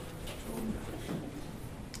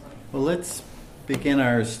Well, let's begin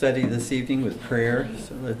our study this evening with prayer.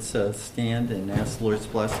 So let's stand and ask the Lord's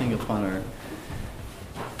blessing upon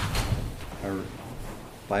our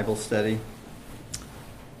Bible study.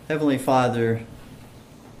 Heavenly Father,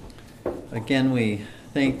 again we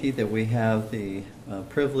thank Thee that we have the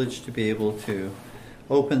privilege to be able to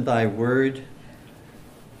open Thy Word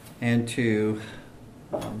and to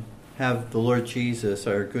have the Lord Jesus,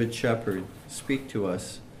 our Good Shepherd, speak to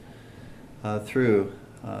us through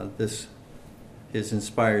His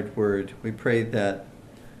inspired Word. We pray that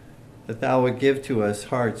Thou would give to us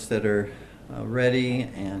hearts that are ready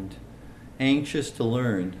and anxious to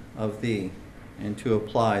learn of Thee and to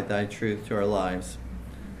apply Thy truth to our lives.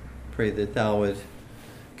 Pray that Thou would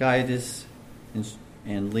guide us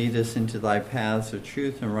and lead us into Thy paths of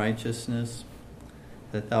truth and righteousness,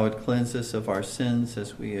 that Thou would cleanse us of our sins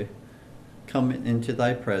as we come into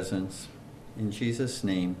Thy presence. In Jesus'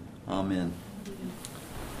 name, Amen.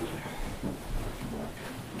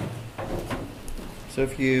 So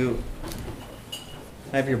if you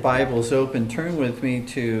have your Bibles open, turn with me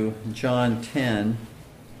to John 10.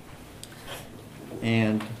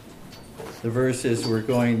 And the verses we're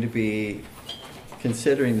going to be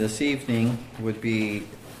considering this evening would be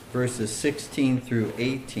verses 16 through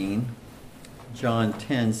 18. John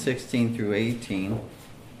 10, 16 through 18.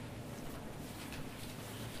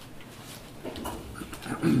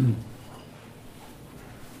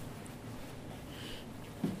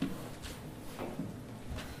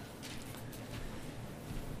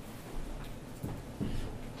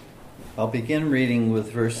 I'll begin reading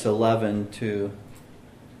with verse 11 to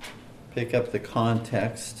pick up the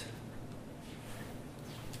context.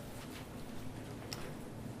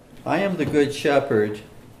 I am the good shepherd.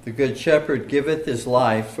 The good shepherd giveth his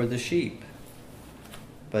life for the sheep.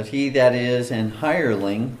 But he that is an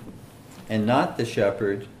hireling, and not the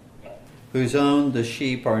shepherd, whose own the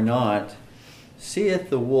sheep are not,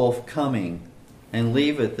 seeth the wolf coming, and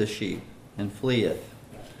leaveth the sheep, and fleeth.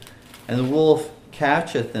 And the wolf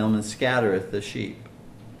catcheth them, and scattereth the sheep.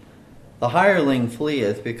 The hireling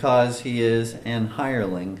fleeth, because he is an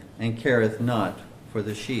hireling, and careth not for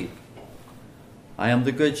the sheep. I am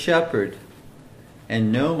the good shepherd,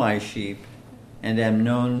 and know my sheep, and am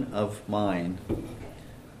known of mine.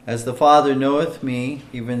 As the Father knoweth me,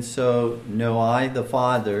 even so know I the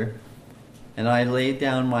Father, and I lay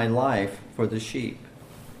down my life for the sheep.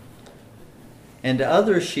 And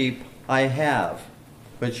other sheep I have,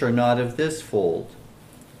 which are not of this fold.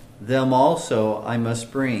 Them also I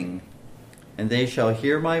must bring, and they shall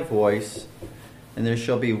hear my voice, and there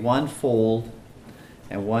shall be one fold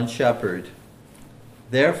and one shepherd.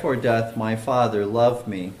 Therefore doth my Father love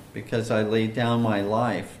me, because I lay down my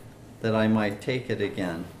life, that I might take it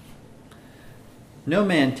again. No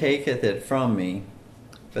man taketh it from me,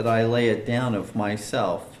 but I lay it down of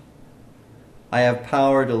myself. I have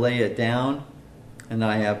power to lay it down, and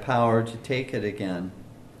I have power to take it again.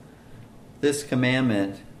 This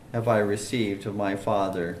commandment have I received of my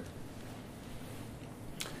Father.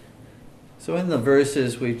 So in the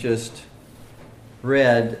verses we just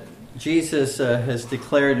read, Jesus has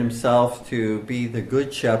declared himself to be the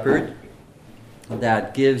good shepherd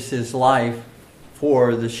that gives his life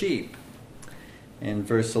for the sheep. In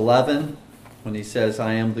verse 11, when he says,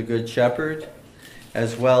 I am the good shepherd,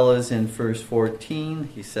 as well as in verse 14,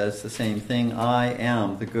 he says the same thing, I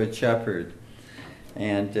am the good shepherd.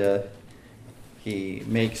 And he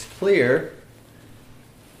makes clear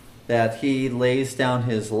that he lays down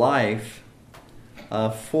his life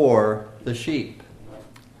for the sheep.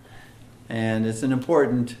 And it's an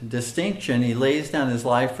important distinction. He lays down his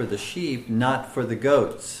life for the sheep, not for the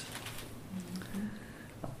goats.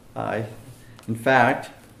 In fact,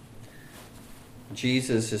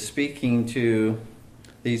 Jesus is speaking to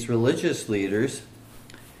these religious leaders,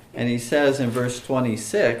 and he says in verse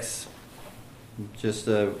 26,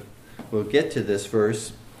 we'll get to this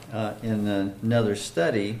verse in another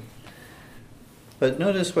study, but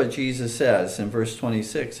notice what Jesus says in verse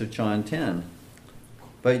 26 of John 10.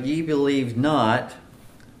 But ye believe not,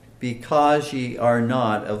 because ye are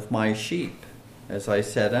not of my sheep, as I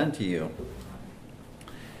said unto you.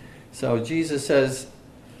 So Jesus says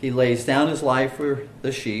he lays down his life for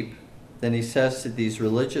the sheep. Then he says to these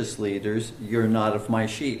religious leaders, you're not of my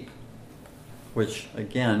sheep. Which,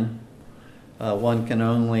 again, one can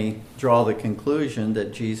only draw the conclusion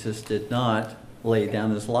that Jesus did not lay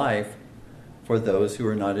down his life for those who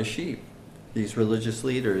are not his sheep. These religious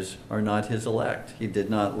leaders are not his elect. He did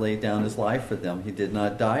not lay down his life for them. He did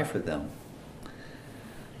not die for them.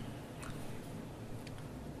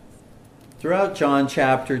 Throughout John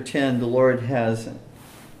chapter 10, the Lord has,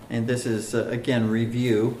 and this is again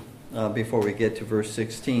review, before we get to verse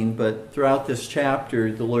 16, but throughout this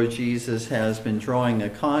chapter, the Lord Jesus has been drawing a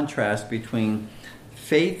contrast between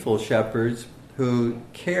faithful shepherds who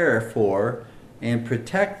care for and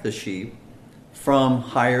protect the sheep from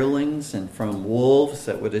hirelings and from wolves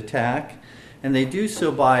that would attack. And they do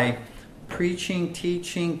so by preaching,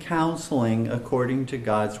 teaching, counseling according to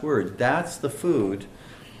God's word. That's the food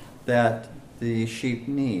that the sheep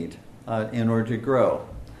need in order to grow,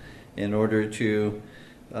 in order to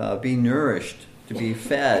be nourished, to be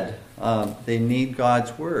fed. They need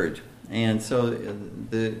God's word. And so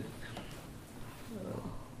the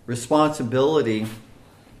responsibility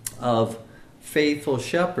of faithful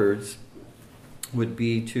shepherds would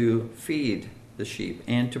be to feed the sheep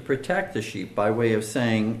and to protect the sheep by way of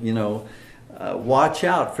saying, watch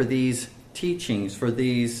out for these teachings, for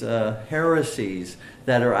these heresies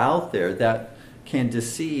that are out there that can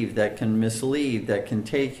deceive, that can mislead, that can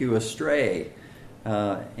take you astray.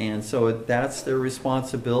 And so that's their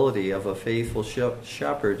responsibility of a faithful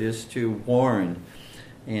shepherd, is to warn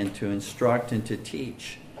and to instruct and to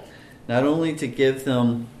teach. Not only to give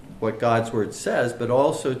them what God's word says, but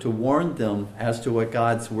also to warn them as to what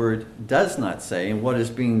God's word does not say and what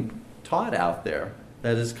is being taught out there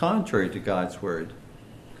that is contrary to God's word.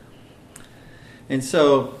 And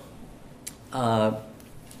so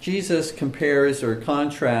Jesus compares or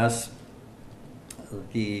contrasts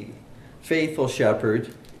the faithful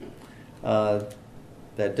shepherd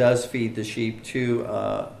that does feed the sheep to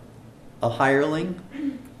a hireling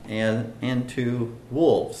and to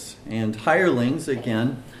wolves. And hirelings,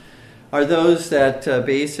 again, are those that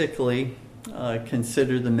basically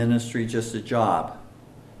consider the ministry just a job.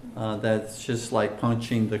 That's just like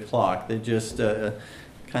punching the clock. They're just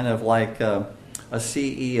kind of like a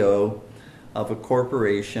CEO of a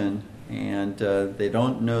corporation, and they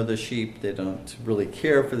don't know the sheep. They don't really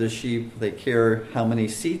care for the sheep. They care how many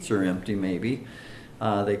seats are empty, maybe.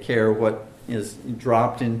 They care what is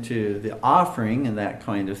dropped into the offering and that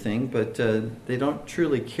kind of thing, but they don't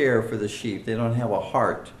truly care for the sheep. They don't have a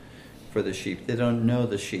heart for the sheep. They don't know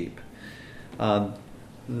the sheep.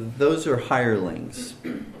 Those are hirelings.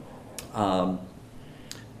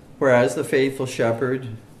 Whereas the faithful shepherd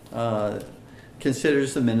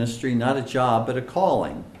considers the ministry not a job but a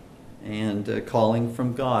calling, and a calling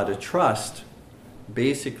from God, a trust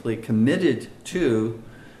basically committed to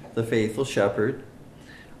the faithful shepherd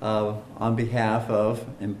on behalf of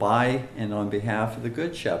and by and on behalf of the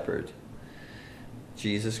good shepherd,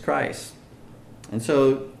 Jesus Christ. And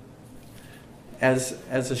so as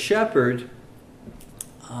a shepherd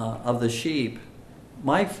of the sheep,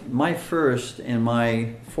 my first and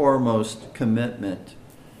my foremost commitment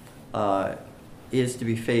is to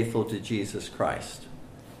be faithful to Jesus Christ.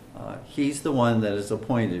 He's the one that has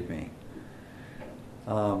appointed me.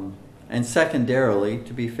 And secondarily,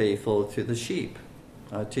 to be faithful to the sheep,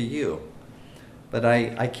 to you. But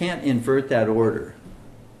I can't invert that order.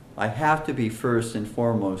 I have to be first and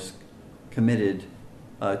foremost committed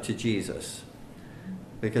to Jesus.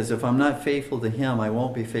 Because if I'm not faithful to him, I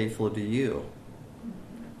won't be faithful to you.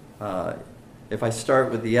 If I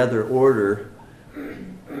start with the other order,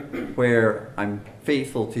 where I'm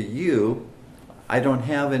faithful to you, I don't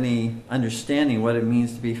have any understanding what it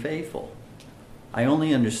means to be faithful. I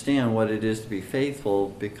only understand what it is to be faithful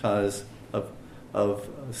because of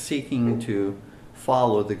seeking to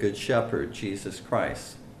follow the Good Shepherd, Jesus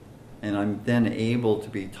Christ. And I'm then able to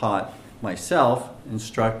be taught myself,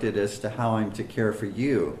 instructed as to how I'm to care for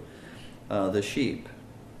you, the sheep.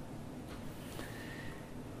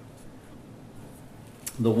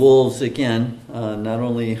 The wolves, again, not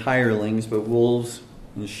only hirelings, but wolves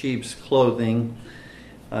in sheep's clothing.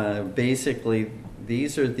 Basically,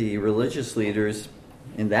 these are the religious leaders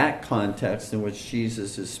in that context in which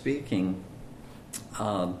Jesus is speaking.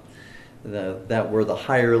 That were the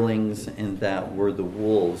hirelings and that were the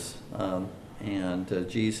wolves. And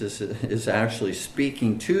Jesus is actually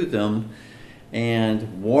speaking to them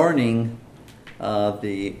and warning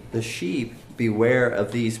the sheep, beware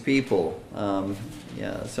of these people.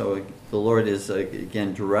 So the Lord is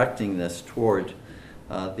again directing this toward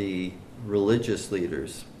the religious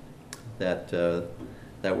leaders that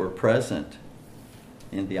were present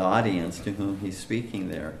in the audience to whom he's speaking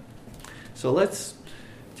there. So let's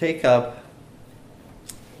take up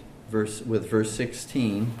verse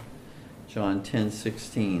 16, John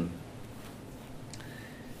 10:16.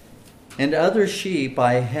 And other sheep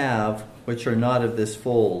I have which are not of this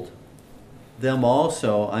fold. Them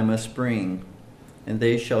also I must bring, and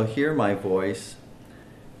they shall hear my voice,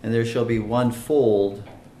 and there shall be one fold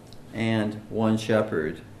and one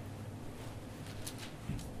shepherd.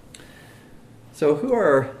 So who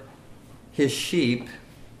are his sheep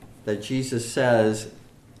that Jesus says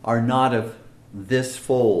are not of this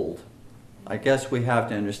fold. I guess we have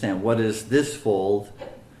to understand what is this fold.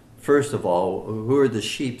 First of all, who are the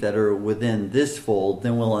sheep that are within this fold?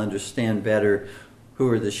 Then we'll understand better who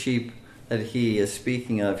are the sheep that he is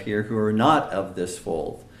speaking of here who are not of this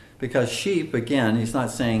fold. Because sheep, again, he's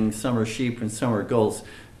not saying some are sheep and some are goats.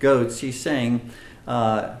 He's saying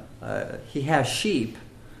he has sheep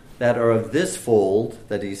that are of this fold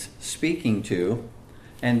that he's speaking to,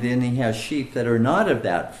 and then he has sheep that are not of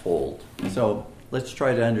that fold. So let's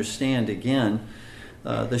try to understand again.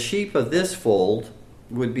 The sheep of this fold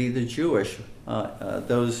would be the Jewish,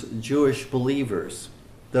 those Jewish believers,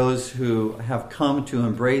 those who have come to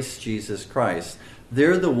embrace Jesus Christ.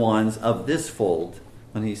 They're the ones of this fold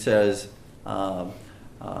when he says,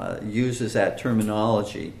 uses that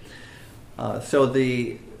terminology. So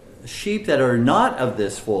the sheep that are not of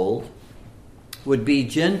this fold would be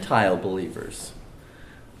Gentile believers,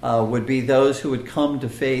 would be those who would come to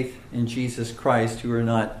faith in Jesus Christ who are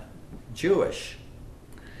not Jewish.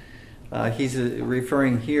 He's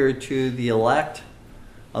referring here to the elect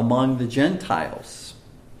among the Gentiles,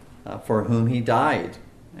 for whom he died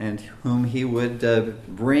and whom he would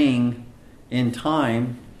bring in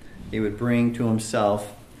time. He would bring to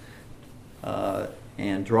himself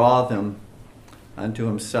and draw them unto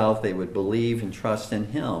himself. They would believe and trust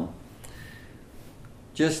in him.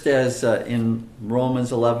 Just as in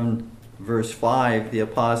Romans 11 verse 5, the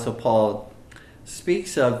Apostle Paul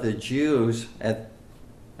speaks of the Jews at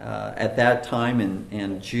that time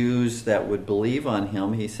and Jews that would believe on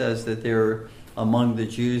him. He says that there among the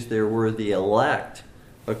Jews there were the elect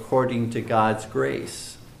according to God's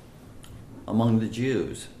grace among the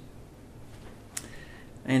Jews.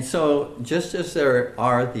 And so just as there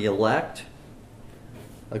are the elect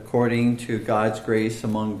according to God's grace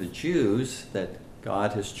among the Jews that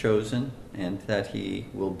God has chosen and that he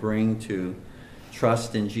will bring to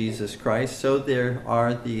trust in Jesus Christ, so there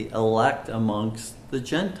are the elect amongst the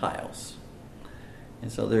Gentiles.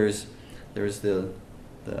 And so there's the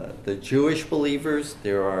Jewish believers,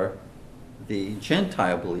 there are the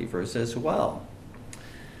Gentile believers as well.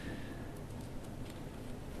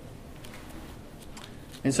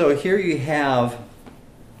 And so here you have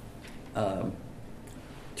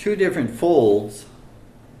two different folds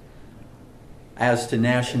as to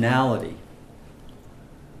nationality.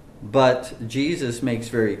 But Jesus makes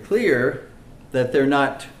very clear that they're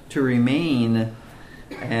not to remain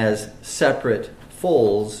as separate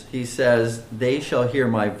folds. He says, they shall hear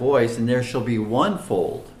my voice, and there shall be one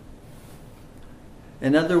fold.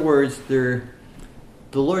 In other words, the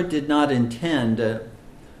Lord did not intend,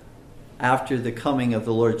 after the coming of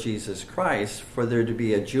the Lord Jesus Christ, for there to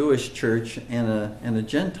be a Jewish church and a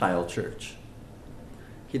Gentile church.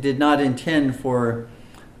 He did not intend for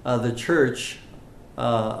the church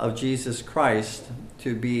of Jesus Christ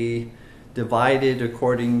to be divided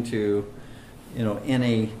according to,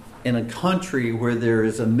 in a country where there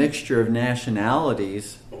is a mixture of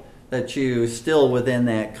nationalities, that you still within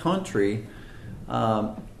that country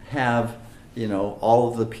have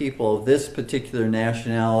all of the people of this particular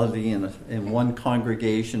nationality in one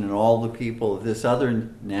congregation and all the people of this other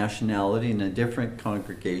nationality in a different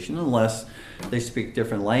congregation, unless they speak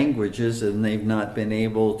different languages and they've not been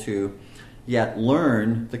able to yet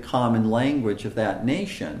learn the common language of that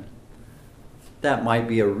nation. That might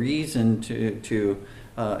be a reason to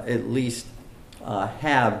at least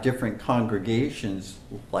have different congregations,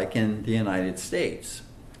 like in the United States,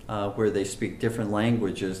 where they speak different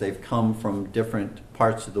languages. They've come from different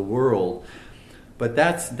parts of the world. But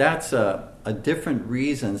that's a different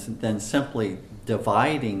reason than simply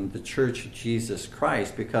dividing the Church of Jesus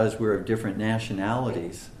Christ because we're of different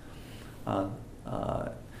nationalities. I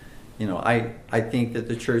think that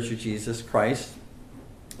the Church of Jesus Christ,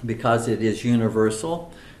 because it is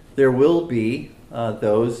universal, there will be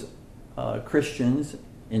those Christians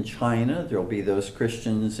in China. There will be those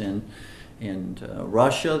Christians in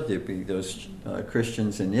Russia. There'll be those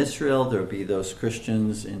Christians in Israel. There'll be those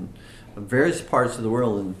Christians in various parts of the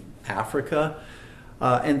world, in Africa.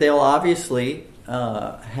 And they'll obviously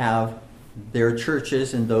have their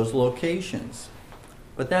churches in those locations.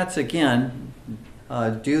 But that's, again,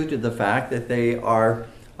 due to the fact that they are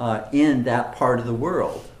in that part of the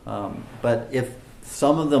world. But if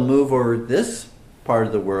some of them move over this part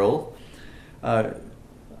of the world,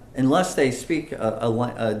 unless they speak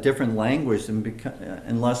a different language and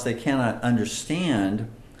unless they cannot understand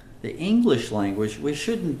the English language, we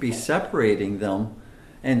shouldn't be separating them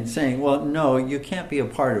and saying, well, no, you can't be a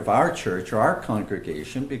part of our church or our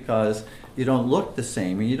congregation because you don't look the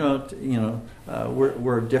same and you don't,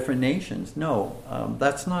 we're different nations. No,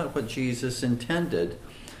 that's not what Jesus intended.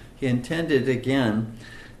 He intended again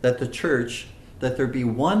that the church, that there be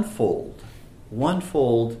one fold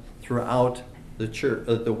throughout the church,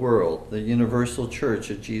 the world, the universal church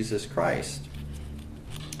of Jesus Christ.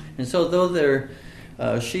 And so though there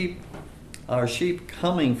sheep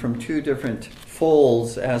coming from two different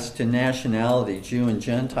folds as to nationality, Jew and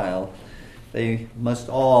Gentile, they must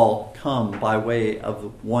all come by way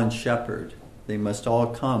of one shepherd. They must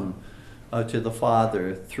all come to the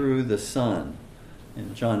Father through the Son.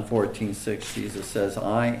 In John 14:6, Jesus says,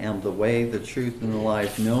 I am the way, the truth, and the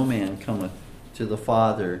life. No man cometh to the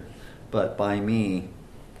Father but by me.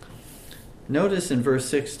 Notice in verse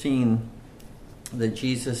 16 that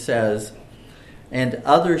Jesus says, and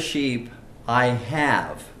other sheep I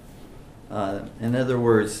have. In other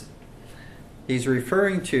words, he's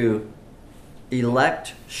referring to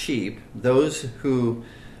elect sheep, those who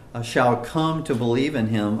shall come to believe in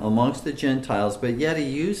him amongst the Gentiles, but yet he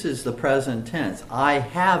uses the present tense. I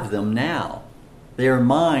have them now. They are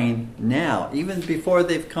mine now, even before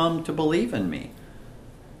they've come to believe in me.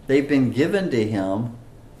 They've been given to him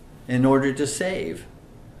in order to save.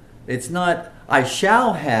 It's not, I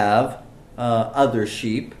shall have other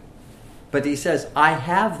sheep, but he says, I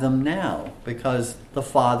have them now, because the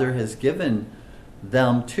Father has given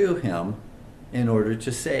them to him in order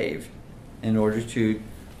to save, in order to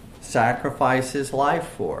sacrifice his life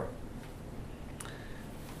for.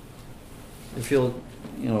 If you're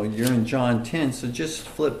in John 10, so just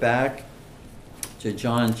flip back to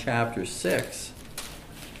John chapter 6,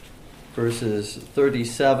 verses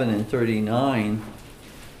 37 and 39.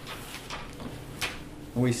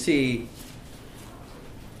 We see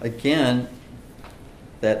again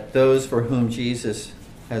that those for whom Jesus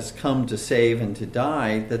has come to save and to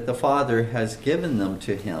die, that the Father has given them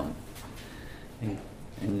to him.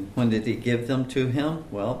 And when did he give them to him?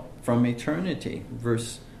 Well, from eternity.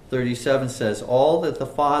 Verse 37 says, all that the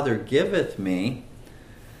Father giveth me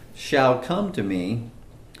shall come to me,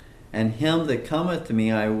 and him that cometh to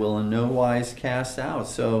me I will in no wise cast out.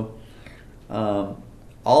 So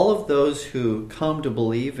all of those who come to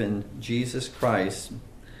believe in Jesus Christ,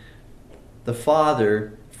 the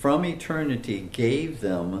Father from eternity gave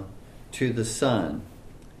them to the Son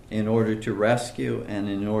in order to rescue and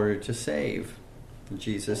in order to save.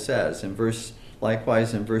 Jesus says,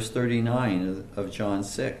 likewise in verse 39 of John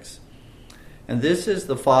 6. And this is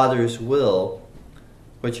the Father's will,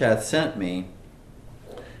 which hath sent me,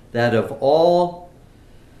 that of all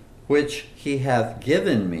which he hath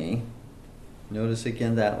given me, notice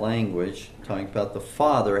again that language, talking about the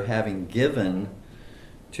Father having given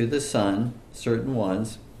to the Son certain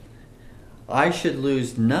ones, I should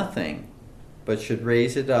lose nothing, but should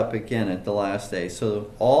raise it up again at the last day.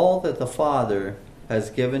 So all that the Father has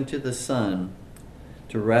given to the Son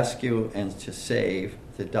to rescue and to save,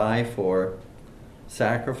 to die for,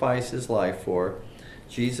 sacrifice his life for,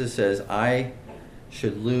 Jesus says, I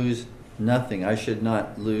should lose nothing. I should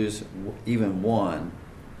not lose even one.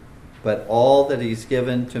 But all that he's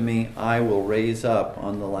given to me, I will raise up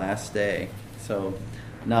on the last day. So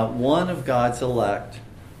not one of God's elect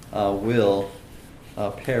will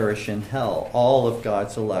perish in hell. All of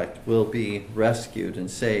God's elect will be rescued and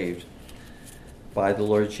saved by the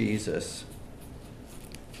Lord Jesus.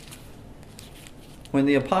 When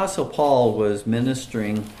the Apostle Paul was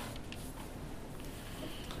ministering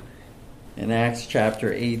in Acts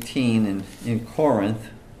chapter 18 in Corinth,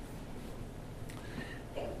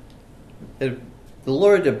 the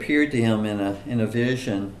Lord appeared to him in a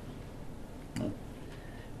vision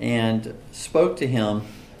and spoke to him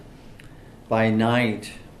by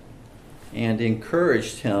night and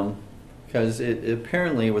encouraged him, because it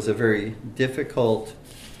apparently was a very difficult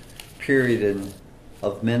period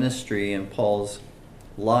of ministry in Paul's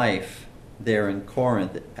life there in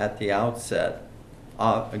Corinth at the outset.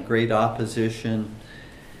 A great opposition,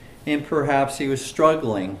 and perhaps he was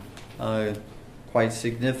struggling quite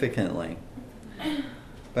significantly.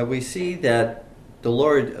 But we see that the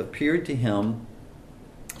Lord appeared to him,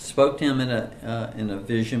 spoke to him in a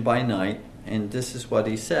vision by night, and this is what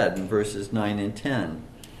he said in verses 9 and 10.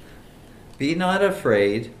 Be not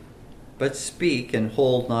afraid, but speak, and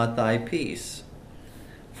hold not thy peace.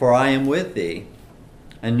 For I am with thee,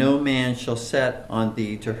 and no man shall set on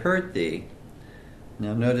thee to hurt thee.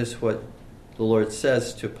 Now notice what the Lord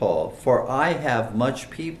says to Paul. For I have much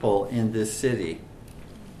people in this city.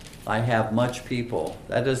 I have much people.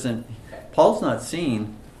 Paul's not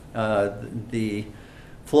seeing the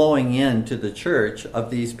flowing into the church of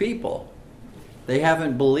these people. They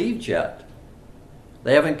haven't believed yet.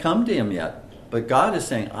 They haven't come to him yet. But God is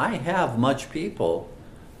saying, I have much people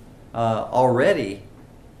already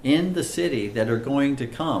in the city that are going to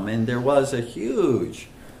come. And there was a huge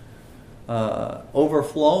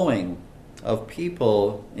overflowing of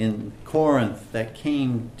people in Corinth that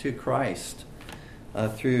came to Christ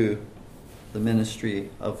through the ministry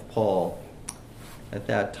of Paul at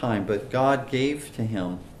that time. But God gave to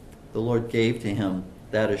him, the Lord gave to him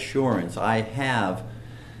that assurance. I have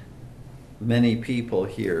many people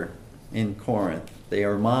here in Corinth. They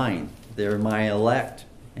are mine. They're my elect,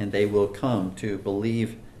 and they will come to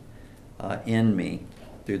believe in me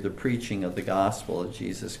through the preaching of the gospel of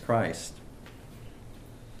Jesus Christ.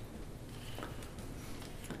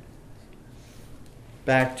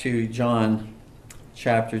 Back to John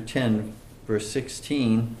chapter 10, verse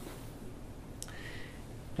 16.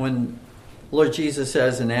 When Lord Jesus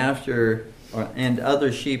says, and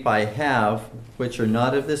other sheep I have, which are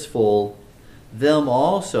not of this fold, them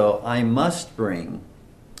also I must bring,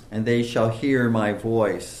 and they shall hear my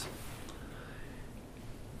voice.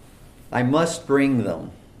 I must bring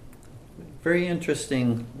them. Very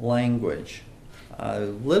interesting language.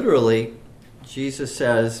 Literally, Jesus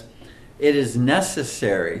says, it is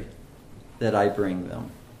necessary that I bring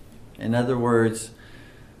them. In other words,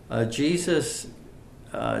 Jesus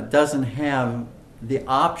doesn't have the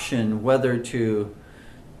option whether to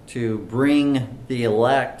bring the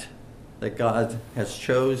elect that God has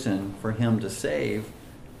chosen for him to save.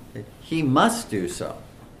 He must do so.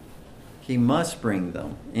 He must bring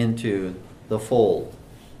them into the fold,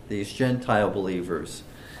 these Gentile believers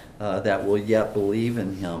that will yet believe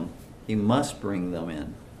in him. He must bring them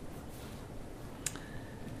in.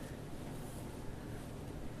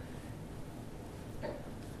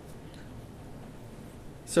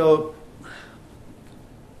 So,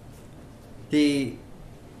 the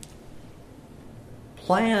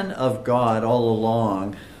plan of God all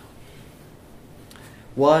along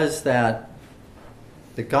was that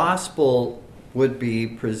the gospel would be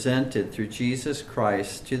presented through Jesus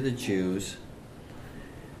Christ to the Jews.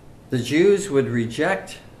 The Jews would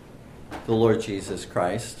reject the Lord Jesus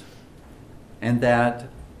Christ, and that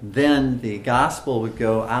then the gospel would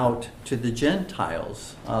go out to the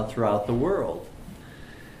Gentiles throughout the world.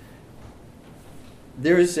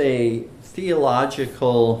 There's a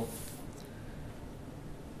theological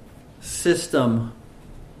system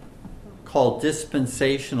called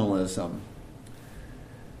dispensationalism.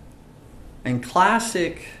 And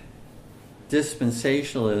classic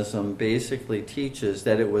dispensationalism basically teaches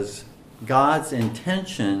that it was God's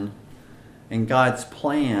intention and God's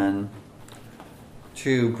plan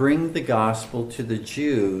to bring the gospel to the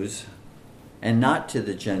Jews and not to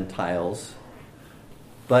the Gentiles.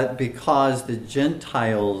 But because the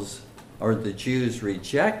Gentiles or the Jews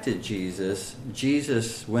rejected Jesus,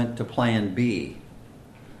 Jesus went to plan B,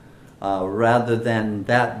 rather than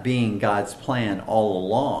that being God's plan all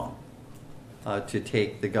along, to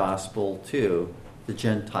take the gospel to the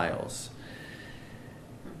Gentiles.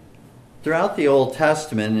 Throughout the Old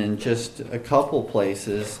Testament, in just a couple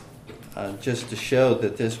places, just to show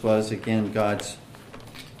that this was, again, God's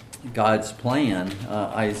plan,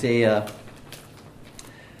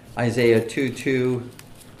 Isaiah 2:2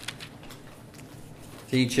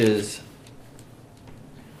 teaches,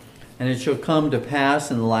 and it shall come to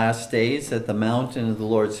pass in the last days that the mountain of the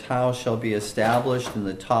Lord's house shall be established in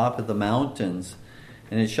the top of the mountains,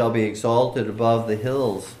 and it shall be exalted above the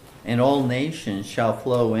hills, and all nations shall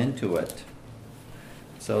flow into it.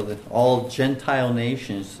 So that all Gentile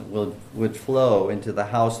nations would flow into the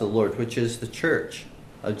house of the Lord, which is the church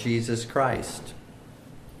of Jesus Christ.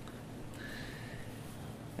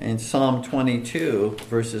 In Psalm 22,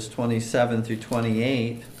 verses 27 through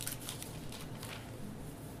 28,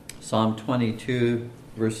 Psalm 22,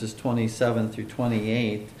 verses 27 through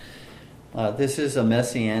 28, this is a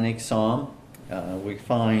messianic psalm. We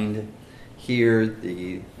find here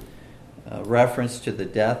the reference to the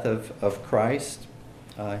death of Christ,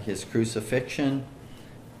 his crucifixion.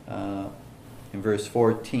 In verse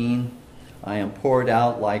 14, I am poured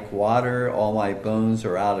out like water, all my bones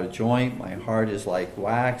are out of joint, my heart is like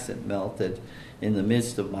wax, it melted in the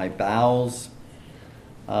midst of my bowels.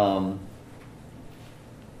 Verse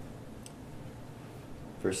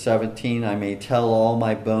 17, I may tell all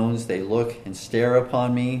my bones, they look and stare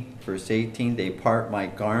upon me. Verse 18, they part my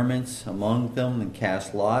garments among them and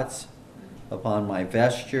cast lots upon my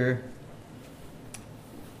vesture.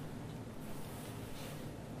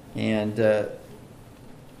 And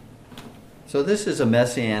so this is a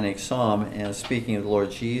messianic psalm, and speaking of the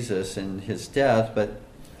Lord Jesus and his death, but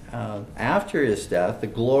after his death, the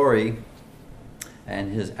glory,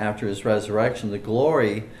 and after his resurrection, the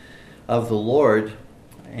glory of the Lord,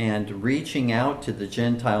 and reaching out to the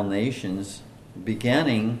Gentile nations,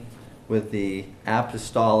 beginning with the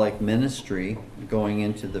apostolic ministry, going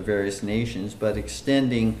into the various nations, but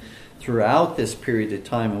extending throughout this period of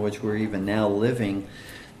time in which we're even now living,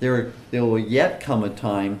 there will yet come a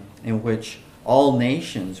time in which all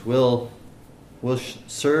nations will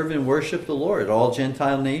serve and worship the Lord, all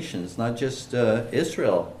Gentile nations, not just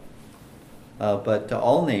Israel, but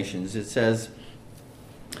all nations. It says,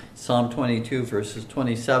 Psalm 22, verses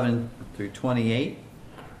 27 through 28,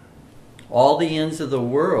 all the ends of the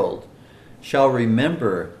world shall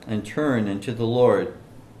remember and turn unto the Lord,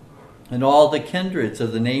 and all the kindreds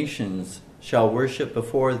of the nations shall worship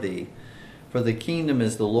before thee. For the kingdom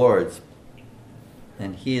is the Lord's,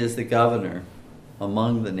 and he is the governor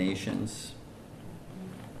among the nations.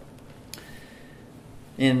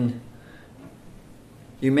 You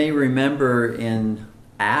may remember in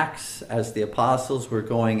Acts, as the apostles were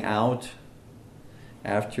going out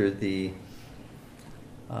after the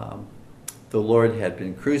Lord had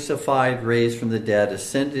been crucified, raised from the dead,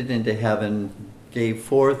 ascended into heaven, gave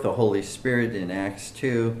forth the Holy Spirit in Acts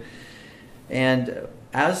 2. And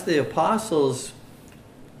as the apostles,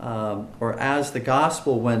 or as the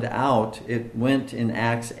gospel went out, it went in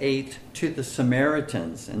Acts 8 to the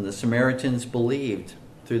Samaritans, and the Samaritans believed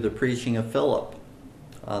through the preaching of Philip,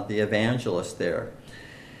 the evangelist there.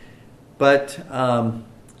 But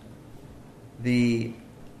the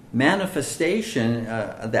manifestation,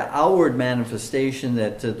 the outward manifestation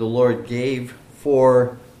that the Lord gave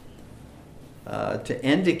for to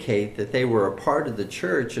indicate that they were a part of the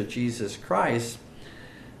church of Jesus Christ,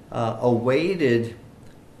 awaited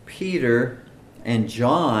Peter and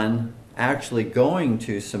John actually going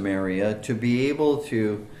to Samaria to be able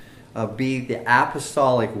to be the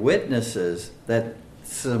apostolic witnesses that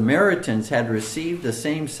Samaritans had received the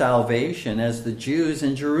same salvation as the Jews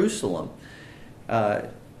in Jerusalem.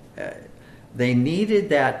 They needed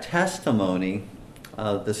that testimony.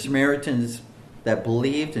 The Samaritans that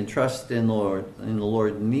believed and trusted in the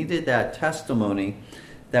Lord needed that testimony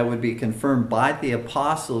that would be confirmed by the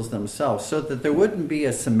apostles themselves, so that there wouldn't be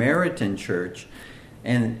a Samaritan church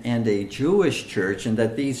and a Jewish church, and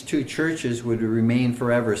that these two churches would remain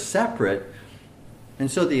forever separate. And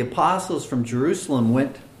so the apostles from Jerusalem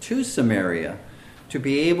went to Samaria to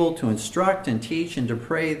be able to instruct and teach and to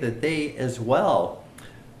pray that they as well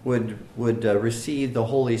would receive the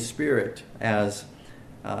Holy Spirit as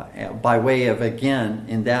by way of, again,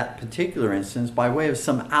 in that particular instance, by way of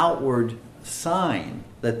some outward sign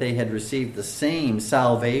that they had received the same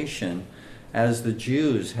salvation as the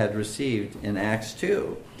Jews had received in Acts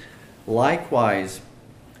 2. Likewise,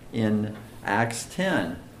 in Acts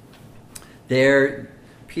 10, there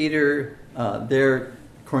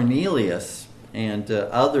Cornelius and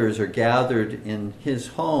others are gathered in his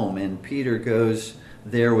home, and Peter goes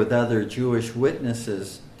there with other Jewish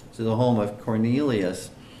witnesses to the home of Cornelius,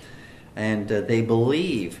 and they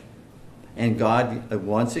believe. And God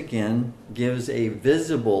once again gives a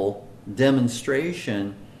visible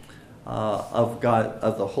demonstration of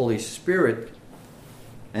the Holy Spirit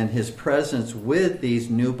and his presence with these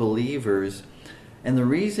new believers. And the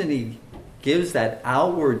reason he gives that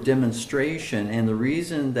outward demonstration, and the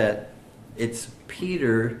reason that it's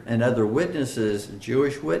Peter and other witnesses,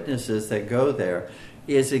 Jewish witnesses, that go there,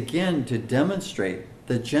 is again to demonstrate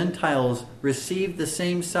the Gentiles receive the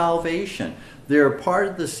same salvation. They're a part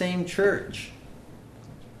of the same church.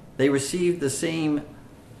 They receive the same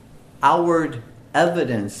outward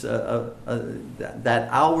evidence, that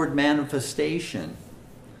outward manifestation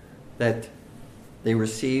that they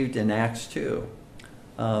received in Acts 2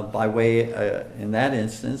 by way, in that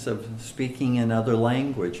instance, of speaking in other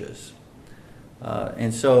languages.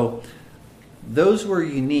 And so those were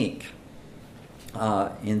unique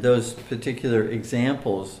in those particular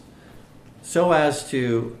examples, so as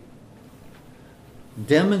to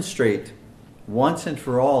demonstrate once and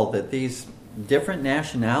for all that these different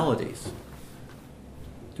nationalities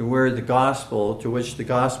to which the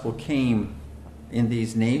gospel came in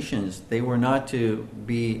these nations, they were not to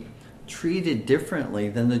be treated differently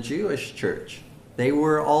than the Jewish church. They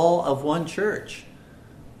were all of one church,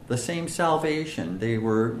 the same salvation. They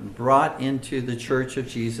were brought into the church of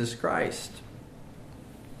Jesus Christ.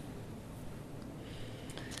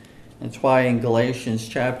 That's why in Galatians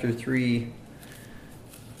chapter 3,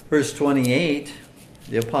 verse 28,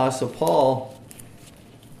 the Apostle Paul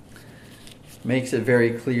makes it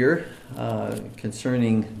very clear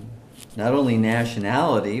concerning not only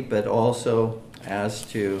nationality, but also as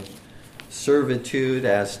to servitude,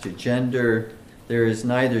 as to gender. There is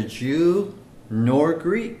neither Jew nor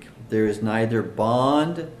Greek. There is neither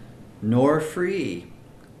bond nor free.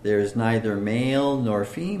 There is neither male nor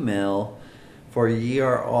female, for ye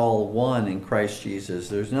are all one in Christ Jesus.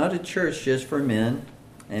 There's not a church just for men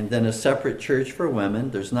and then a separate church for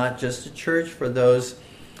women. There's not just a church for those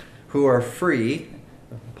who are free,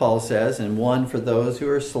 Paul says, and one for those who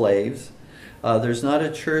are slaves. There's not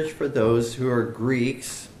a church for those who are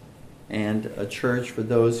Greeks and a church for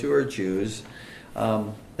those who are Jews.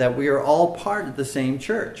 That we are all part of the same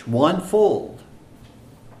church, one fold,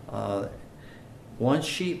 one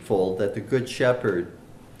sheepfold that the Good Shepherd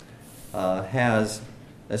has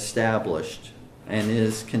established and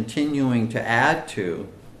is continuing to add to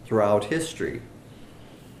throughout history.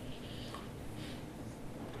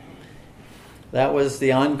 That was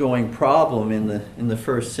the ongoing problem in the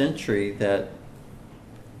first century, that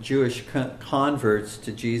Jewish converts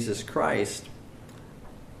to Jesus Christ,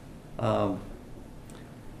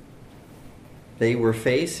 they were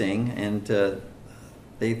facing, and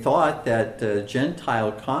they thought that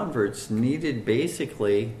Gentile converts needed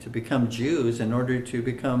basically to become Jews in order to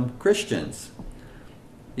become Christians.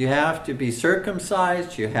 You have to be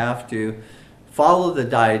circumcised, you have to follow the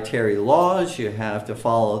dietary laws, you have to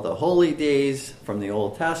follow the holy days from the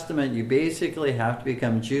Old Testament. You basically have to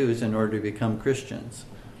become Jews in order to become Christians.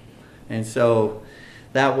 And so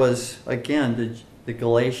that was, again, the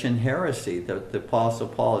Galatian heresy that the Apostle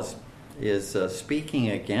Paul is speaking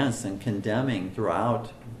against and condemning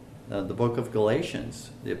throughout the book of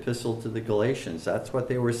Galatians, the epistle to the Galatians. That's what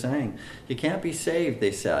they were saying. You can't be saved,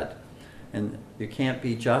 they said, and you can't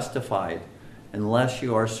be justified unless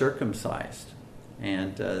you are circumcised.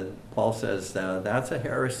 And Paul says that's a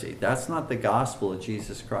heresy. That's not the gospel of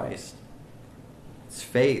Jesus Christ. It's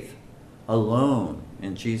faith alone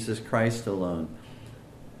in Jesus Christ alone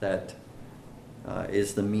that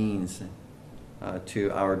is the means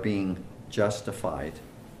to our being justified.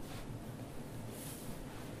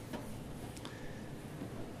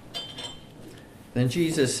 Then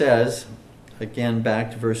Jesus says, again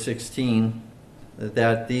back to verse 16,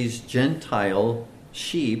 that these Gentile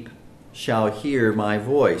sheep shall hear my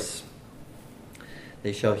voice.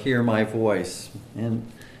 They shall hear my voice.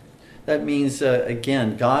 And that means,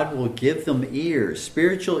 again, God will give them ears,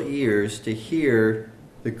 spiritual ears, to hear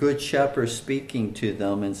the Good Shepherd speaking to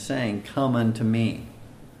them and saying, "Come unto me.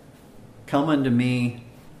 Come unto me,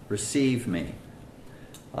 receive me."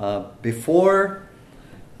 Before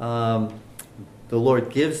the Lord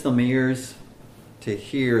gives them ears to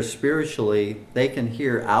hear spiritually, they can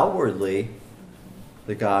hear outwardly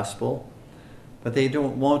the gospel, but they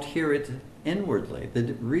won't hear it inwardly.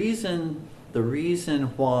 The reason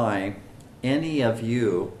why any of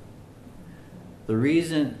you, the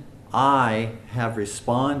reason I have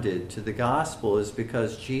responded to the gospel is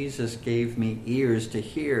because Jesus gave me ears to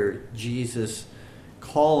hear Jesus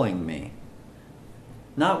calling me.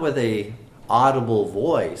 Not with a audible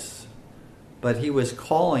voice, but he was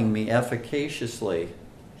calling me efficaciously.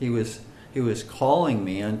 He was calling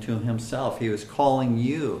me unto himself. He was calling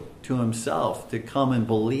you to himself to come and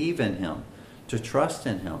believe in him, to trust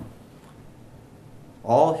in him.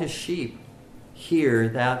 All his sheep hear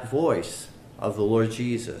that voice of the Lord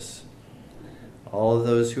Jesus. All of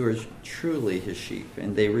those who are truly his sheep,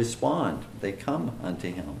 and they respond. They come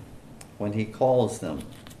unto him when he calls them.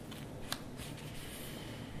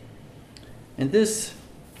 And this,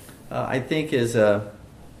 I think, is a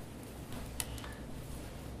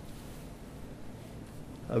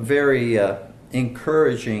very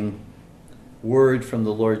encouraging word from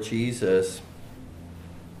the Lord Jesus.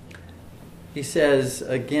 He says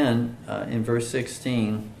again in verse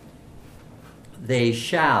 16, "They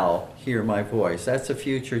shall hear my voice." That's a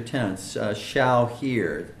future tense, shall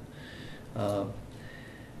hear.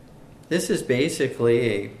 This is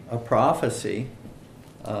basically a prophecy,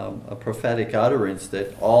 a prophetic utterance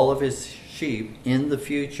that all of his sheep in the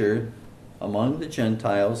future among the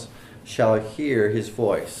Gentiles shall hear his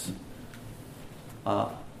voice.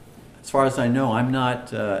 As far as I know, I'm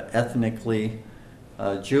not ethnically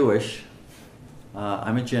Jewish.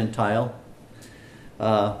 I'm a Gentile.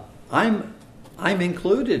 I'm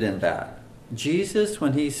included in that. Jesus,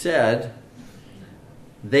 when he said,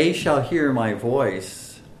 "They shall hear my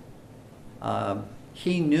voice,"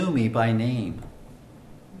 he knew me by name.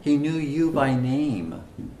 He knew you by name.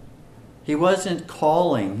 He wasn't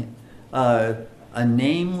calling a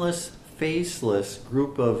nameless, faceless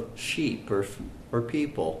group of sheep or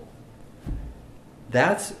people.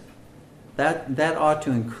 That ought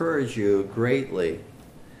to encourage you greatly.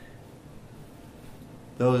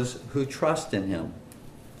 Those who trust in him,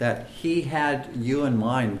 that he had you in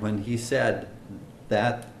mind when he said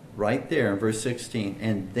that right there in verse 16,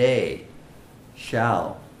 "And they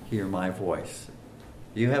shall hear my voice."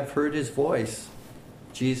 You have heard his voice.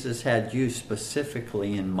 Jesus had you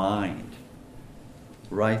specifically in mind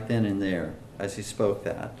right then and there as he spoke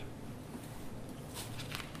that.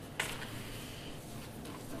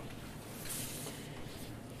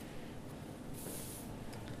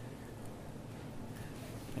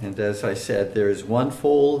 And as I said, there is one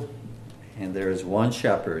fold and there is one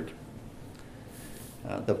shepherd.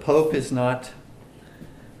 The Pope is not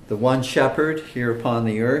the one shepherd here upon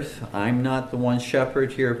the earth. I'm not the one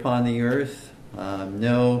shepherd here upon the earth.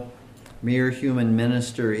 No mere human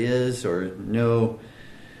minister is, or no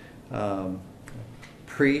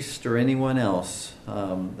priest or anyone else.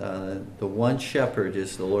 The one shepherd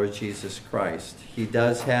is the Lord Jesus Christ. He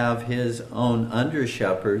does have his own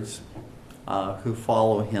under-shepherds who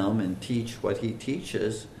follow him and teach what he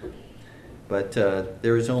teaches, but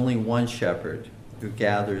there is only one shepherd who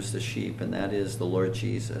gathers the sheep, and that is the Lord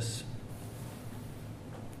Jesus.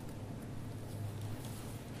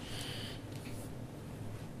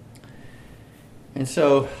 And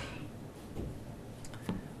so,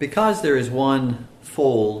 because there is one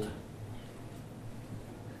fold,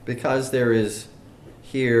 because there is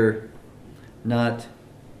here not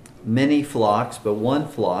many flocks, but one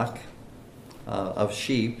flock of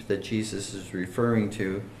sheep that Jesus is referring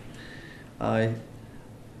to,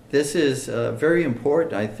 this is very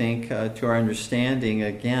important, I think, to our understanding,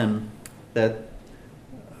 again, that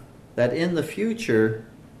in the future,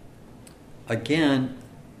 again,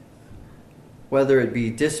 whether it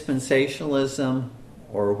be dispensationalism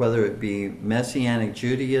or whether it be Messianic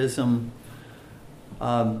Judaism,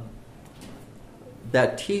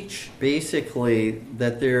 that teach basically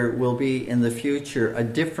that there will be in the future a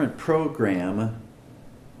different program,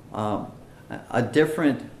 a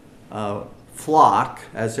different flock,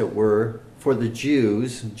 as it were, for the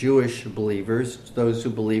Jews, Jewish believers, those who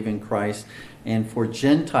believe in Christ, and for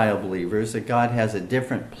Gentile believers, that God has a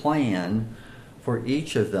different plan for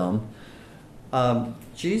each of them.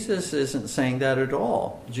 Jesus isn't saying that at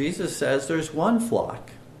all. Jesus says there's one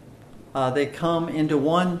flock. They come into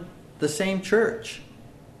the same church.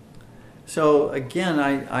 So again,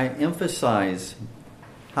 I emphasize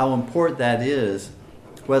how important that is.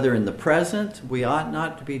 Whether in the present, we ought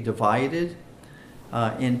not to be divided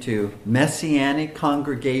into Messianic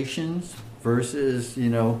congregations versus,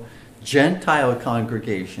 Gentile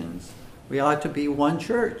congregations. We ought to be one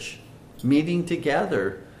church, meeting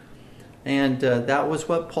together. And that was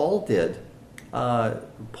what Paul did.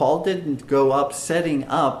 Paul didn't go up setting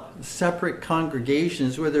up separate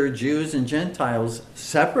congregations where there are Jews and Gentiles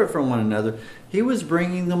separate from one another. He was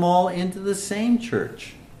bringing them all into the same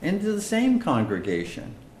church, into the same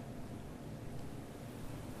congregation.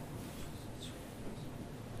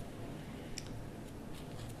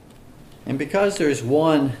 And because there's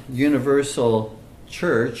one universal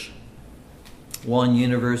church, one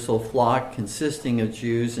universal flock consisting of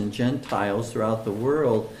Jews and Gentiles throughout the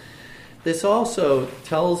world, this also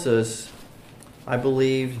tells us, I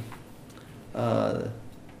believe, that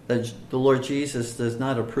the Lord Jesus does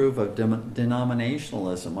not approve of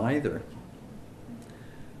denominationalism either.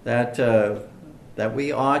 That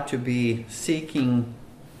we ought to be seeking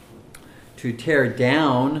to tear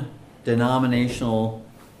down denominational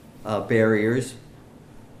barriers,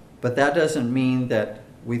 but that doesn't mean that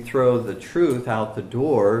we throw the truth out the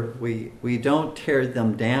door. We don't tear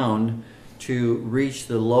them down to reach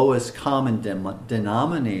the lowest common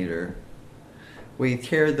denominator. We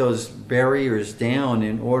tear those barriers down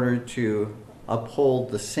in order to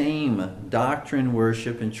uphold the same doctrine,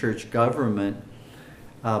 worship, and church government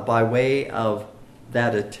by way of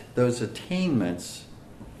those attainments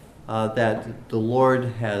that the Lord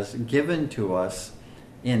has given to us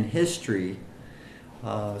in history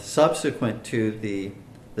subsequent to the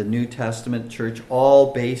New Testament church,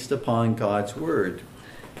 all based upon God's Word.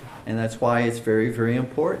 And that's why it's very, very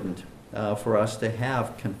important for us to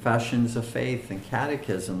have confessions of faith and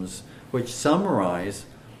catechisms which summarize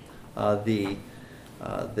the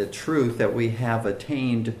truth that we have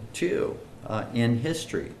attained to in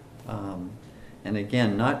history. And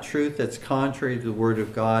again, not truth that's contrary to the Word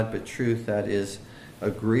of God, but truth that is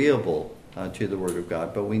agreeable to the Word of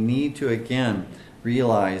God. But we need to, again,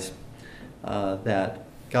 realize that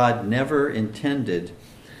God never intended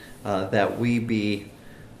that we be,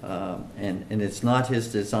 and it's not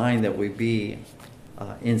His design that we be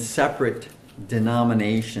in separate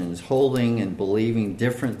denominations, holding and believing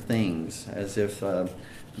different things, as if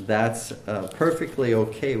that's perfectly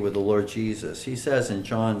okay with the Lord Jesus. He says in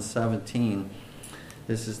John 17,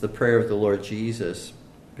 this is the prayer of the Lord Jesus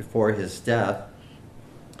before His death.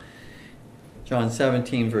 John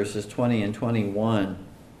 17, verses 20 and 21.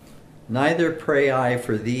 Neither pray I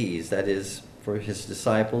for these, that is, for His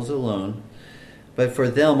disciples alone, but for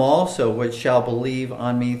them also which shall believe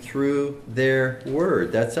on me through their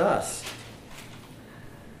word. That's us.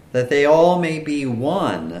 That they all may be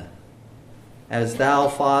one, as thou,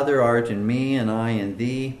 Father, art in me, and I in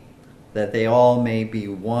thee, that they all may be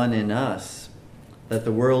one in us, that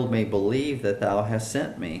the world may believe that thou hast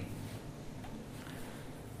sent me.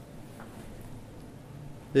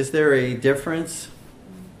 Is there a difference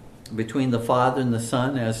between the Father and the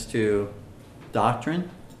Son as to doctrine?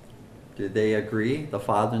 Did they agree, the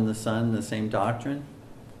Father and the Son, in the same doctrine?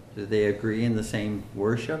 Did they agree in the same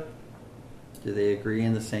worship? Did they agree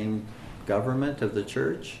in the same government of the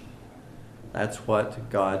church? That's what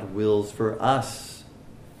God wills for us,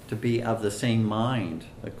 to be of the same mind,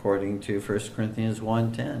 according to 1 Corinthians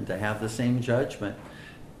 1:10, to have the same judgment,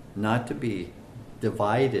 not to be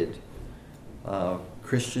divided,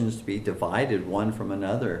 Christians to be divided one from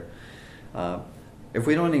another. If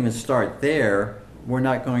we don't even start there, we're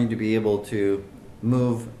not going to be able to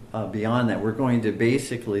move beyond that. We're going to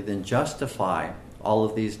basically then justify all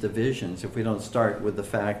of these divisions if we don't start with the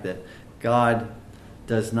fact that God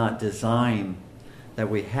does not design that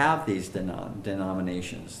we have these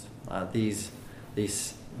denominations, these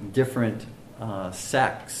different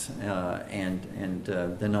sects and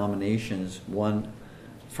denominations, one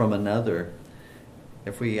from another.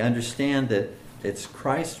 If we understand that it's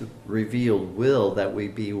Christ's revealed will that we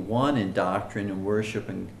be one in doctrine and worship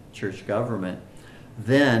and church government,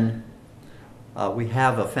 then we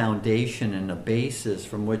have a foundation and a basis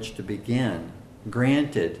from which to begin.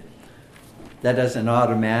 Granted, that doesn't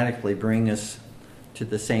automatically bring us to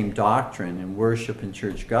the same doctrine and worship and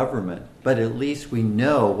church government, but at least we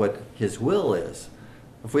know what His will is.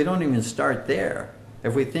 If we don't even start there,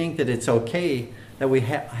 if we think that it's okay that we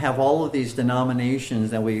have all of these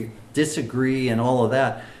denominations, that we disagree and all of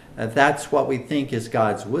that, if that's what we think is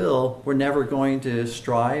God's will, we're never going to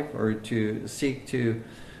strive or to seek to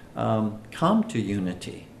come to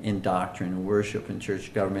unity in doctrine and worship and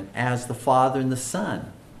church government as the Father and the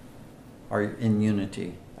Son are in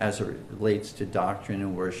unity as it relates to doctrine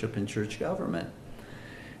and worship and church government.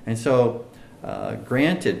 And so,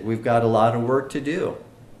 granted, we've got a lot of work to do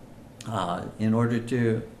in order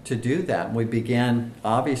to do that. We began,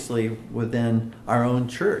 obviously, within our own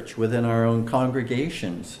church, within our own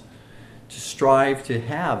congregations, to strive to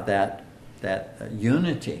have that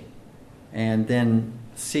unity, and then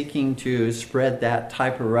seeking to spread that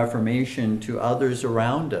type of reformation to others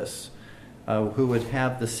around us who would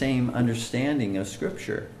have the same understanding of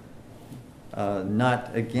Scripture.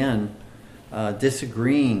 Not, again,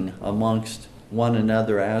 disagreeing amongst one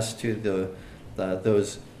another as to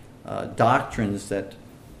those doctrines that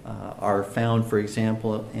are found, for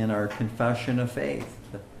example, in our confession of faith.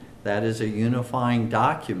 That is a unifying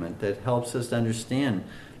document that helps us to understand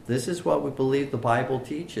this is what we believe the Bible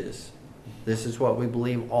teaches. This is what we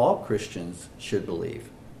believe all Christians should believe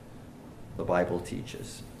the Bible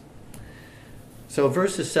teaches. So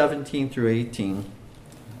verses 17 through 18,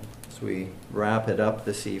 as we wrap it up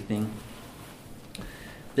this evening.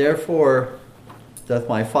 Therefore doth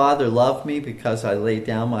my Father love me, because I lay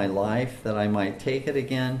down my life, that I might take it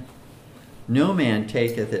again? No man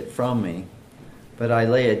taketh it from me, but I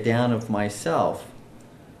lay it down of myself.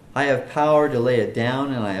 I have power to lay it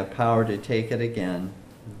down, and I have power to take it again.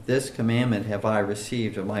 This commandment have I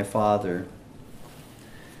received of my Father.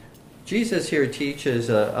 Jesus here teaches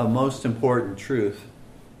a most important truth,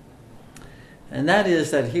 and that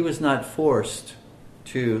is that He was not forced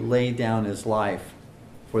to lay down His life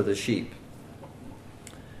for the sheep.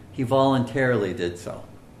 He voluntarily did so.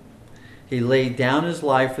 He laid down His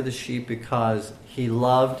life for the sheep because He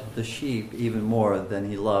loved the sheep even more than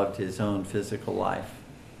He loved His own physical life.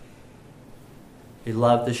 He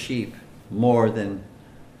loved the sheep more than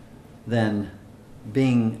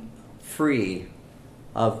being free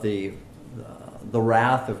of the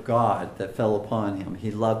wrath of God that fell upon Him.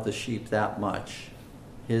 He loved the sheep that much,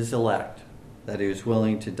 His elect, that He was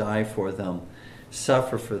willing to die for them,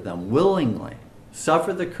 suffer for them willingly,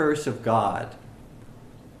 suffer the curse of God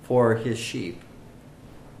for His sheep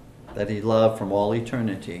that He loved from all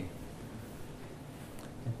eternity.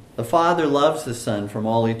 The Father loves the Son from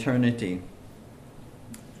all eternity.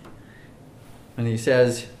 And He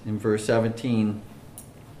says in verse 17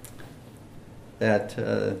 that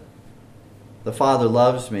the Father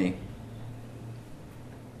loves me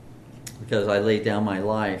because I laid down my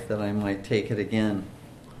life that I might take it again.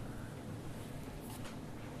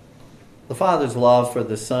 The Father's love for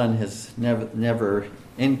the Son has never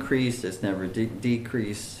increased, it's never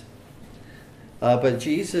decreased. But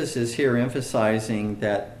Jesus is here emphasizing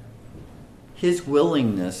that His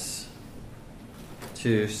willingness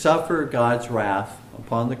to suffer God's wrath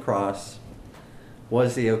upon the cross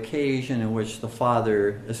was the occasion in which the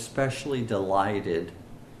Father especially delighted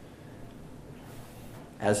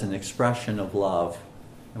as an expression of love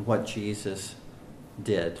in what Jesus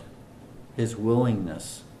did. His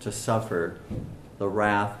willingness to suffer the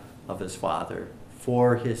wrath of His Father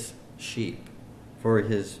for his sheep, for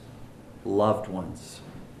his loved ones.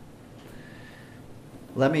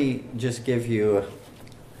 Let me just give you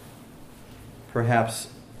perhaps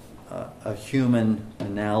a human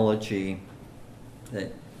analogy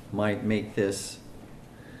that might make this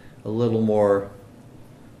a little more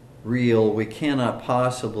real. We cannot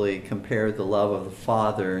possibly compare the love of the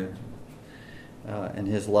Father and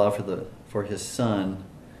his love for his Son,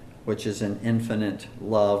 which is an infinite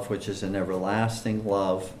love, which is an everlasting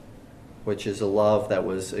love, which is a love that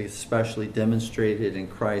was especially demonstrated in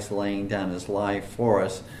Christ laying down his life for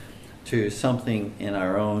us, to something in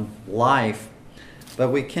our own life.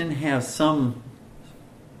 But we can have some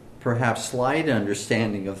perhaps slight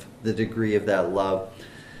understanding of the degree of that love.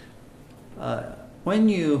 When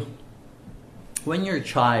your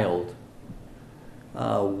child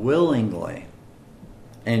willingly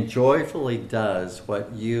and joyfully does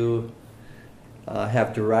what you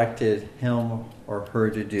have directed him or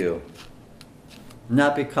her to do,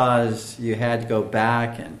 not because you had to go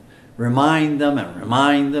back and remind them,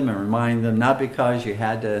 not because you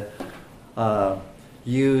had to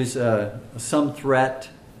use some threat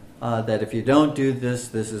that if you don't do this,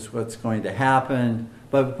 this is what's going to happen.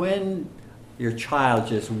 But when your child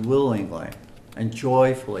just willingly and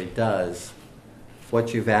joyfully does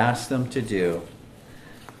what you've asked them to do,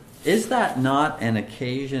 is that not an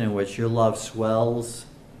occasion in which your love swells?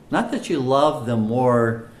 Not that you love them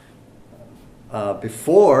more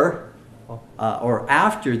before or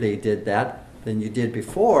after they did that than you did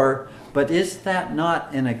before, but is that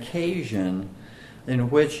not an occasion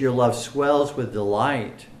in which your love swells with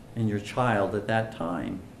delight in your child at that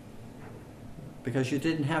time? Because you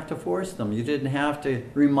didn't have to force them. You didn't have to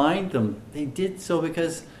remind them. They did so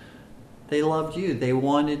because they loved you. They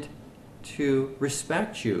wanted to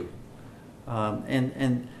respect you.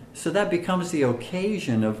 And so that becomes the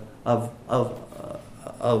occasion of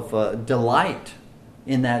delight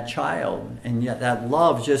in that child. And yet that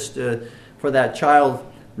love just for that child,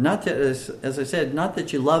 not to, as I said, not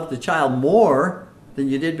that you love the child more than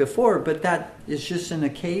you did before, but that is just an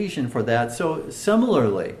occasion for that. So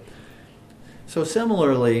similarly,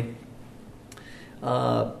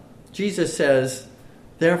 Jesus says,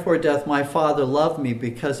 "Therefore doth my Father love me,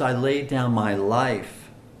 because I laid down my life,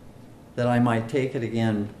 that I might take it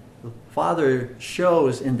again." The Father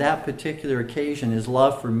shows in that particular occasion his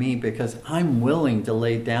love for me because I'm willing to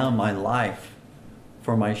lay down my life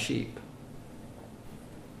for my sheep.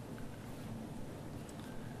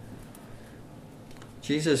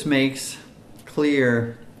 Jesus makes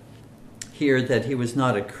clear here that he was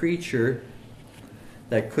not a creature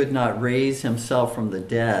that could not raise himself from the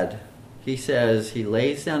dead. He says he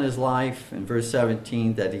lays down his life in verse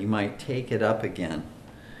 17 that he might take it up again.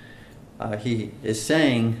 He is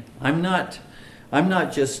saying, I'm not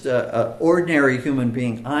just an ordinary human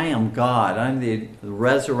being. I am God. I'm the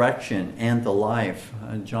resurrection and the life.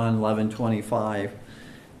 John 11:25.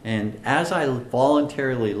 And as I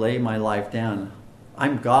voluntarily lay my life down,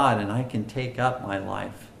 I'm God and I can take up my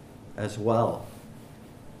life as well.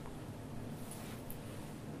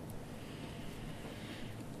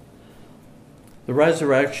 The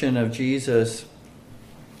resurrection of Jesus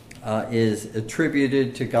is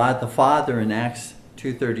attributed to God the Father in Acts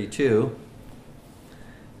 2:32.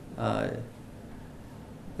 The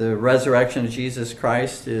resurrection of Jesus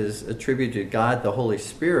Christ is attributed to God the Holy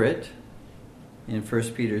Spirit in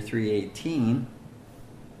 1 Peter 3:18.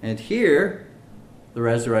 And here, the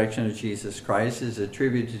resurrection of Jesus Christ is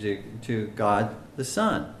attributed to God the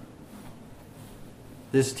Son.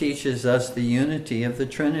 This teaches us the unity of the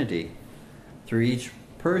Trinity through each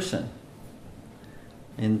person.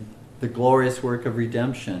 In the glorious work of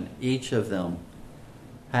redemption, each person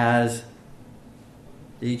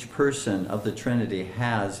of the Trinity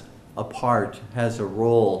has a part, has a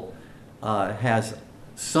role, has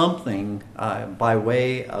something by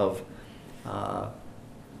way of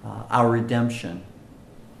our redemption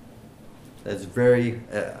that's very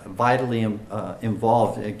vitally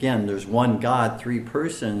involved. Again, there's one God, three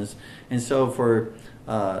persons, and so for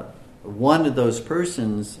one of those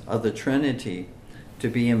persons of the Trinity to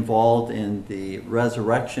be involved in the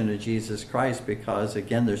resurrection of Jesus Christ, because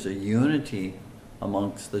again there's a unity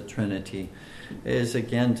amongst the Trinity, is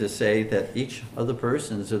again to say that each of the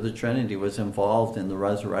persons of the Trinity was involved in the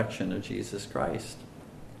resurrection of Jesus Christ.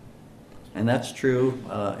 And that's true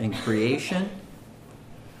in creation.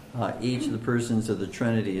 Each of the persons of the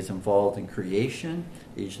Trinity is involved in creation.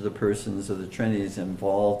 Each of the persons of the Trinity is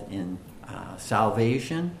involved in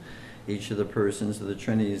salvation. Each of the persons of the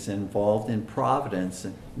Trinity is involved in providence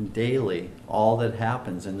and daily, all that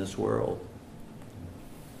happens in this world.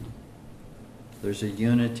 There's a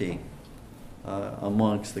unity.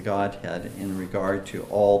 amongst the Godhead in regard to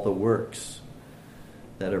all the works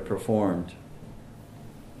that are performed.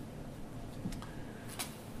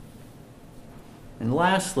 And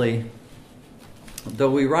lastly,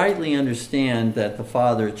 though we rightly understand that the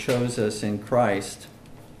Father chose us in Christ,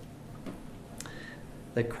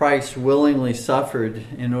 that Christ willingly suffered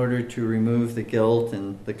in order to remove the guilt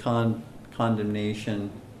and the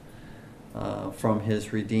condemnation from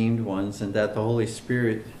his redeemed ones, and that the Holy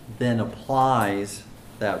Spirit then applies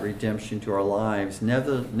that redemption to our lives.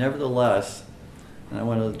 Nevertheless, and I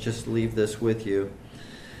want to just leave this with you,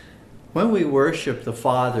 when we worship the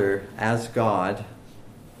Father as God,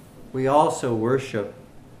 we also worship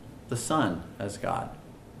the Son as God.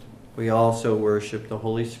 We also worship the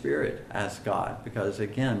Holy Spirit as God, because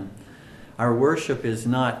again, our worship is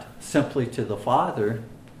not simply to the Father,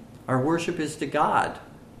 our worship is to God.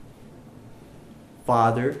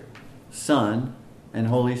 Father, Son, and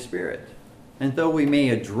Holy Spirit. And though we may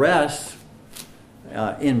address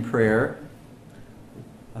in prayer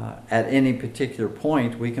at any particular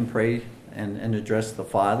point, we can pray and address the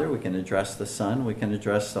Father, we can address the Son, we can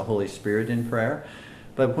address the Holy Spirit in prayer.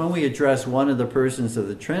 But when we address one of the persons of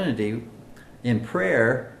the Trinity in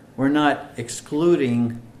prayer, we're not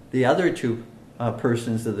excluding the other two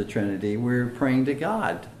persons of the Trinity. We're praying to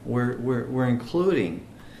God. We're including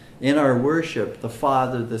in our worship the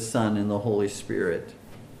Father, the Son, and the Holy Spirit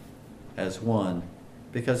as one.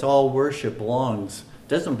 Because all worship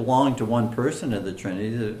doesn't belong to one person of the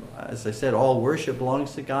Trinity. As I said, all worship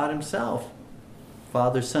belongs to God himself.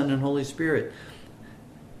 Father, Son, and Holy Spirit.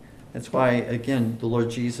 That's why, again, the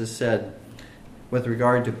Lord Jesus said, with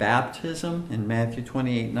regard to baptism, in Matthew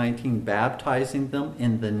 28:19, baptizing them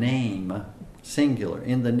in the name, singular,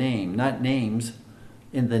 in the name, not names,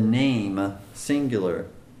 in the name, singular,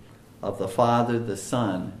 of the Father, the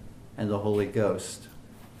Son, and the Holy Ghost.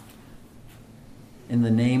 In the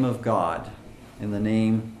name of God, in the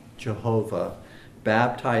name Jehovah,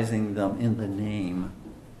 baptizing them in the name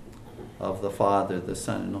of the Father, the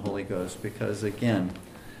Son, and the Holy Ghost. Because again,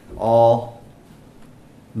 all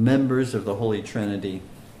members of the Holy Trinity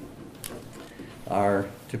are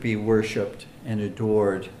to be worshipped and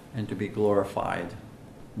adored and to be glorified.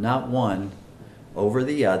 Not one over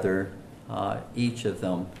the other. Each of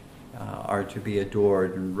them are to be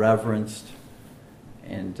adored and reverenced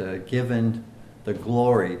and given the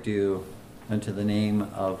glory due unto the name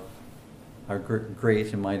of our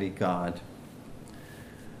great and mighty God.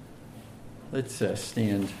 Let's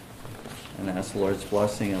stand and ask the Lord's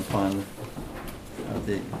blessing upon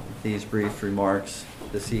these brief remarks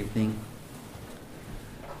this evening.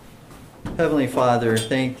 Heavenly Father,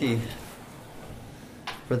 thank Thee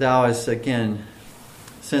for Thou hast again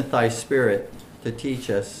sent Thy Spirit to teach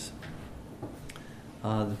us.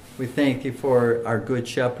 We thank Thee for our Good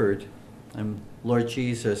Shepherd. And Lord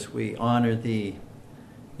Jesus, we honor Thee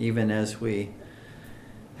even as we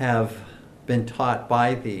have been taught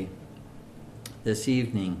by Thee this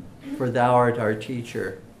evening, for Thou art our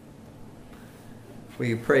teacher.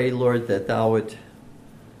 We pray, Lord, that Thou would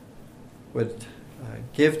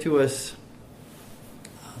give to us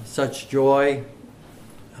such joy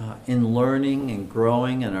in learning and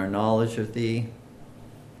growing in our knowledge of Thee,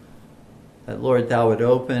 that, Lord, Thou would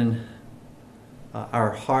open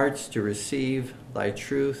our hearts to receive Thy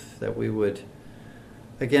truth, that we would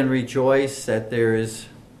again rejoice that there is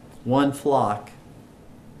one flock,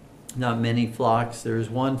 not many flocks, there is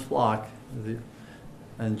one flock,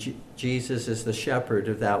 and Jesus is the shepherd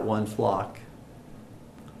of that one flock.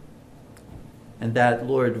 And that,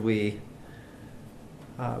 Lord, we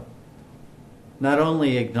not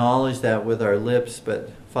only acknowledge that with our lips,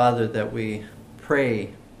 but, Father, that we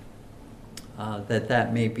pray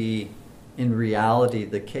that may be in reality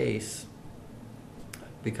the case.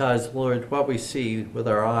 Because, Lord, what we see with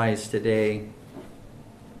our eyes today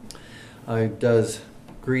does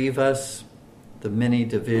grieve us, the many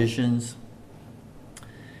divisions.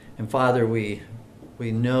 And Father, we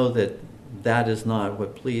know that is not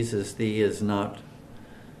what pleases Thee, is not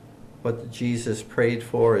what Jesus prayed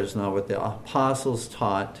for, is not what the apostles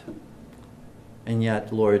taught. And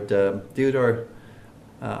yet, Lord, due to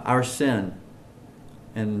our sin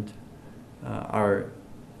and our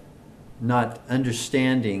not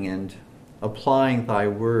understanding and applying Thy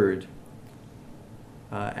word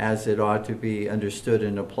as it ought to be understood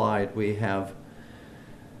and applied, we have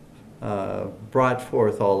brought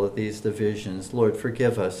forth all of these divisions. Lord,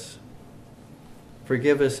 forgive us.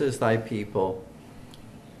 Forgive us as Thy people.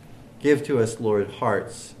 Give to us, Lord,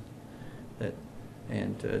 hearts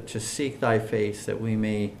and to seek Thy face, that we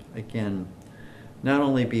may, again, not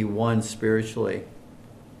only be one spiritually,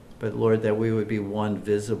 but, Lord, that we would be one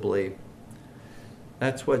visibly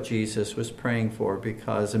That's what Jesus was praying for,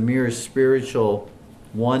 because a mere spiritual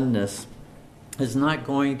oneness is not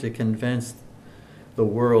going to convince the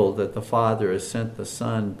world that the Father has sent the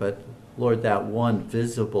Son, but Lord, that one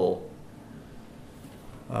visible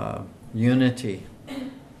unity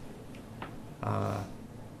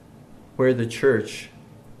where the church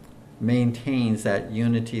maintains that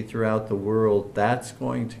unity throughout the world, that's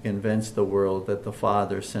going to convince the world that the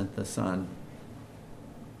Father sent the Son.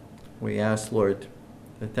 We ask, Lord,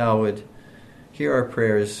 that Thou would hear our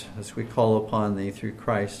prayers as we call upon Thee through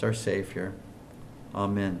Christ our Savior.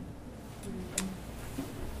 Amen.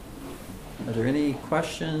 Are there any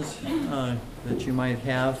questions that you might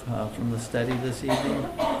have from the study this evening?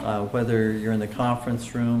 Whether you're in the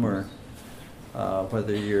conference room or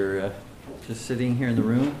whether you're just sitting here in the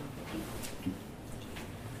room?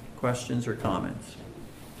 Questions or comments?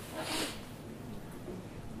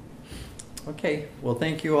 Okay, well,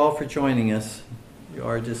 thank you all for joining us. You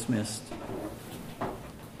are dismissed.